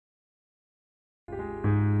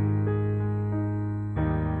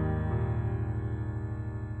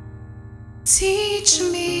Teach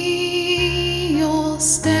me your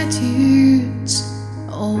statutes,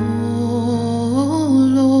 O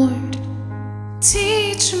Lord.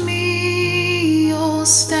 Teach me your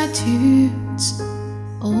statutes,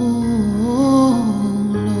 O Lord.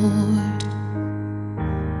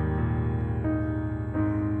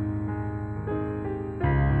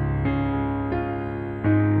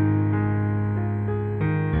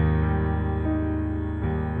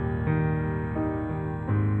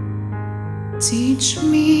 Teach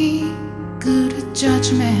me good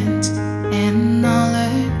judgment and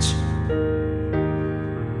knowledge,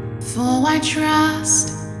 for I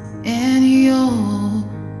trust in your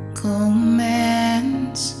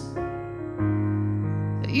commands.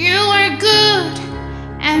 You are good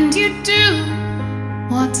and you do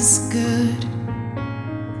what is good.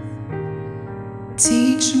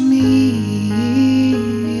 Teach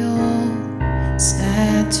me your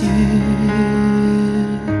statutes.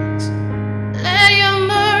 Let your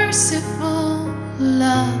merciful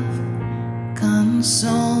love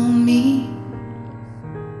console me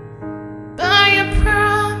by your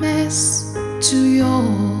promise to your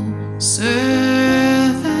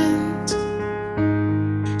servant.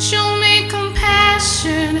 Show me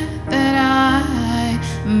compassion that I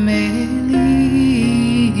may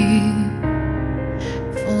live,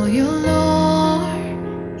 for your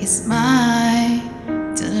Lord is my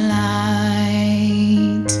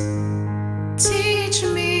delight. Teach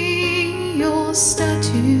me your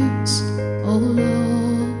statutes, O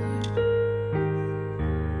Lord.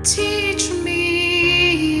 Teach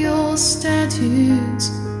me your statutes,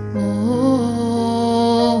 O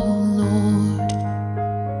Lord.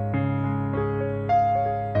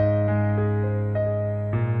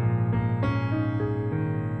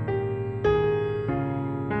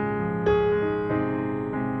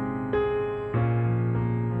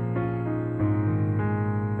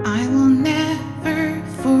 I will never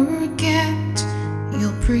forget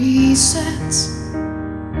your precepts,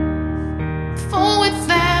 for with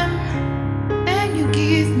them then you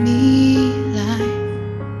give me life.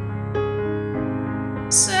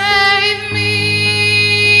 Save me,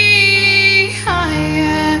 I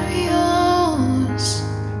am yours,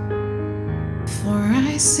 for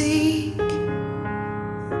I seek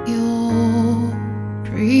your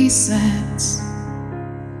precepts.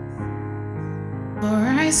 For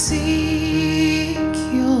I seek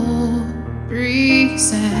your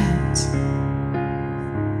precepts.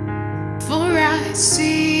 For I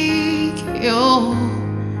seek your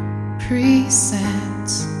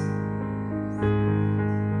precepts.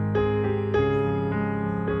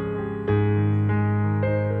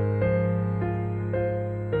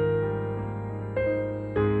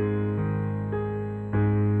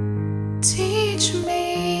 Teach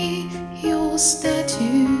me your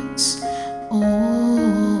statutes, O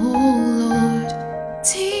Lord.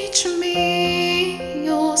 Teach me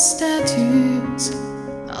your statutes.